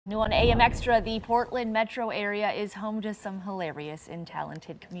New on AM Extra, the Portland metro area is home to some hilarious and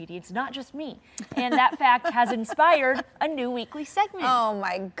talented comedians, not just me. And that fact has inspired a new weekly segment. Oh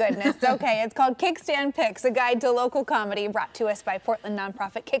my goodness. Okay, it's called Kickstand Picks, a guide to local comedy brought to us by Portland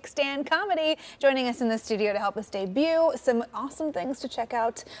nonprofit Kickstand Comedy. Joining us in the studio to help us debut some awesome things to check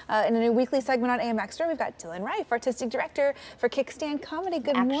out in a new weekly segment on AM Extra. We've got Dylan Reif, Artistic Director for Kickstand Comedy.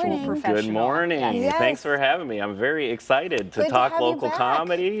 Good morning. Professional. Good morning. Yes. Thanks for having me. I'm very excited to Good to talk have you local back.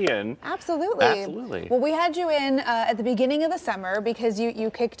 comedy. And Absolutely. Well, we had you in at the beginning of the summer because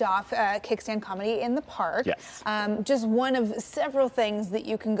you kicked off Kickstand Comedy in the park. Yes. Just one of several things that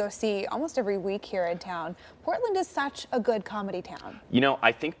you can go see almost every week here in town. Portland is such a good comedy town. You know,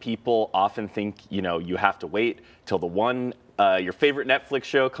 I think people often think, you have to wait till your favorite Netflix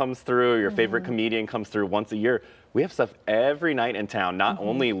show comes through, or your favorite comedian comes through once a year. We have stuff every night in town, not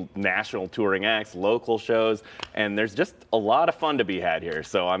only national touring acts, local shows, and there's just a lot of fun to be had here.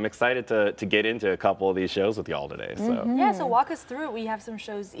 So I'm excited to get into a couple of these shows with y'all today. So. Yeah, so walk us through it. We have some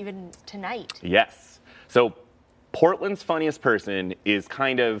shows even tonight. Yes. So Portland's Funniest Person is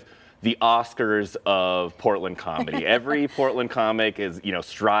kind of the Oscars of Portland comedy. Every Portland comic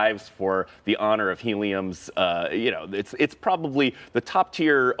strives for the honor of Helium's, it's probably the top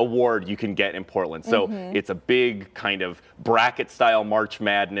tier award you can get in Portland. So it's a big kind of bracket style March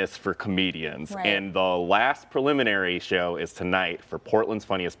Madness for comedians. Right. And the last preliminary show is tonight for Portland's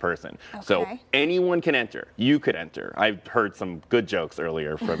Funniest Person. Okay. So anyone can enter. You could enter. I've heard some good jokes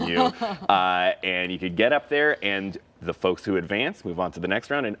earlier from you. And you could get up there, and the folks who advance move on to the next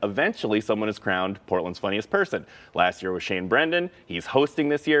round, and eventually someone is crowned Portland's Funniest Person. Last year was Shane Brendan. He's hosting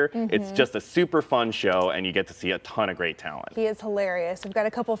this year. It's just a super fun show, and you get to see a ton of great talent. He is hilarious. We've got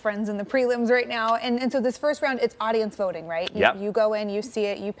a couple friends in the prelims right now, and so this first round, it's audience voting, right? Yep. You go in, you see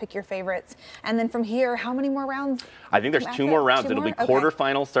it, you pick your favorites, and then from here, how many more rounds? I think there's two more rounds. It'll be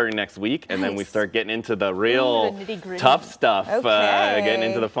quarterfinals starting next week, and then we start getting into the real tough stuff, getting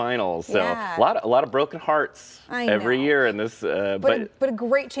into the finals. So a lot of broken hearts every year in this. But a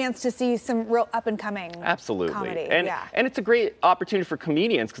great chance to see some real up-and-coming comedy. And it's a great opportunity for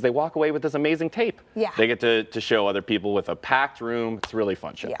comedians because they walk away with this amazing tape. Yeah. They get to show other people with a packed room. It's a really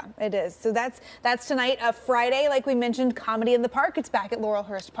fun show. Yeah, it is. So that's tonight. Friday, like we mentioned, Comedy in the Park. It's back at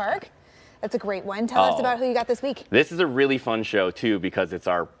Laurelhurst Park. That's a great one. Tell us about who you got this week. This is a really fun show, too, because it's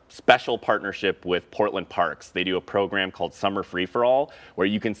our special partnership with Portland Parks. They do a program called Summer Free for All, where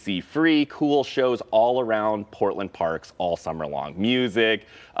you can see free, cool shows all around Portland Parks all summer long. Music,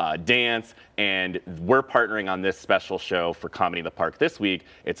 dance, and we're partnering on this special show for Comedy in the Park this week.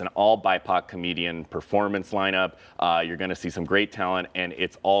 It's an all BIPOC comedian performance lineup. You're going to see some great talent, and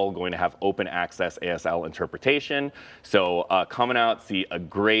it's all going to have open access ASL interpretation. So coming out, see a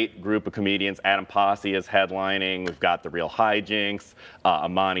great group of comedians. Adam Posse is headlining. We've got The Real Hijinks,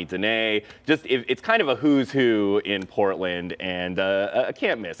 Amani Dene. It's kind of a who's who in Portland, and I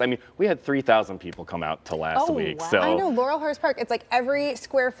can't miss. I mean, we had 3,000 people come out to last week. Wow. So I know Laurelhurst Park. It's like every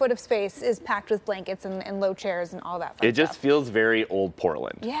square foot of space is packed with blankets and low chairs and all that fun It just feels very old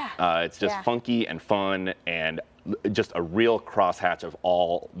Portland. Yeah. It's just funky and fun, and just a real crosshatch of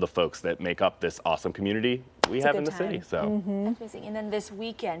all the folks that make up this awesome community we have in the city. So That's amazing. And then this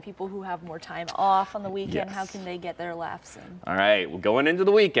weekend, people who have more time off on the weekend, how can they get their laughs in? All right, well, going into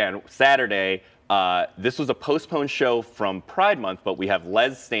the weekend, Saturday, this was a postponed show from Pride Month, but we have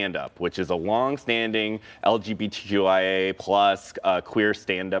Les Stand-Up, which is a long-standing LGBTQIA plus queer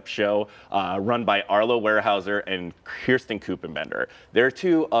stand-up show run by Arlo Weyerhaeuser and Kirsten Kupenbender. They're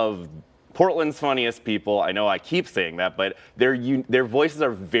two of Portland's funniest people. I know I keep saying that, but their voices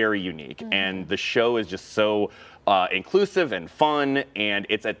are very unique, and the show is just so inclusive and fun, and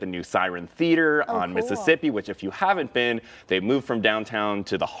it's at the new Siren Theater on Mississippi, which if you haven't been, they moved from downtown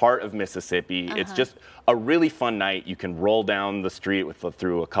to the heart of Mississippi. It's just a really fun night. You can roll down the street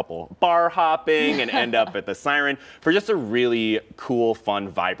through a couple bar hopping and end up at the Siren for just a really cool, fun,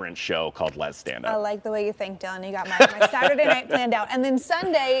 vibrant show called Les Stand Up. I like the way you think, Dylan. You got my Saturday night planned out. And then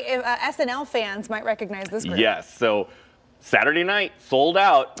Sunday, if, SNL fans might recognize this group. Yes, so Saturday night sold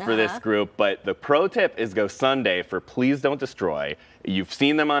out for this group, but the pro tip is go Sunday for Please Don't Destroy. You've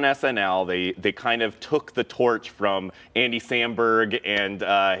seen them on SNL. They kind of took the torch from Andy Samberg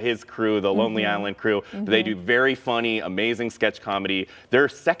and his crew, the Lonely Island crew. They do very funny, amazing sketch comedy. They're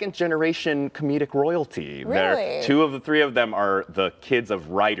second generation comedic royalty. Really? Two of the three of them are the kids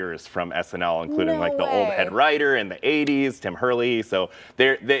of writers from SNL, including like the old head writer in the 80s, Tim Hurley. So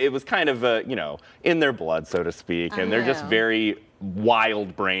it was kind of, in their blood, so to speak. And they're just very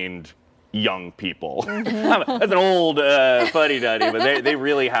wild-brained young people. That's an old fuddy-duddy, but they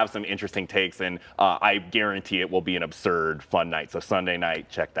really have some interesting takes, and I guarantee it will be an absurd, fun night. So Sunday night,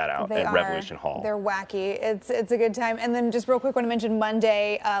 check that out at Revolution Hall. They're wacky. It's a good time. And then just real quick, want to mention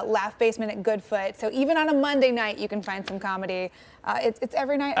Monday, Laugh Basement at Goodfoot. So even on a Monday night, you can find some comedy. It's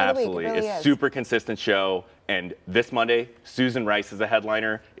every night of the week. Absolutely. It really It's is. super consistent show. And this Monday, Susan Rice is a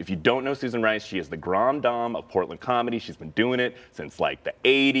headliner. If you don't know Susan Rice, she is the grande dame of Portland comedy. She's been doing it since like the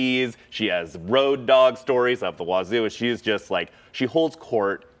 80s. She has road dog stories up the wazoo. She is just like, she holds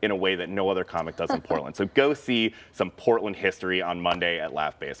court in a way that no other comic does in Portland. So go see some Portland history on Monday at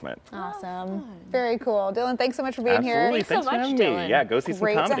Laugh Basement. Awesome. Very cool. Dylan, thanks so much for being Absolutely. here. Thanks so for much, having me. Dylan. Yeah, go see some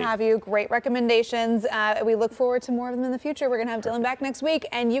Great comedy. to have you. Great recommendations. We look forward to more of them in the future. We're going to have Dylan back next week,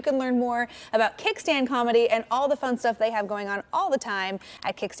 and you can learn more about Kickstand Comedy and all the fun stuff they have going on all the time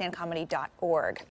at kickstandcomedy.org.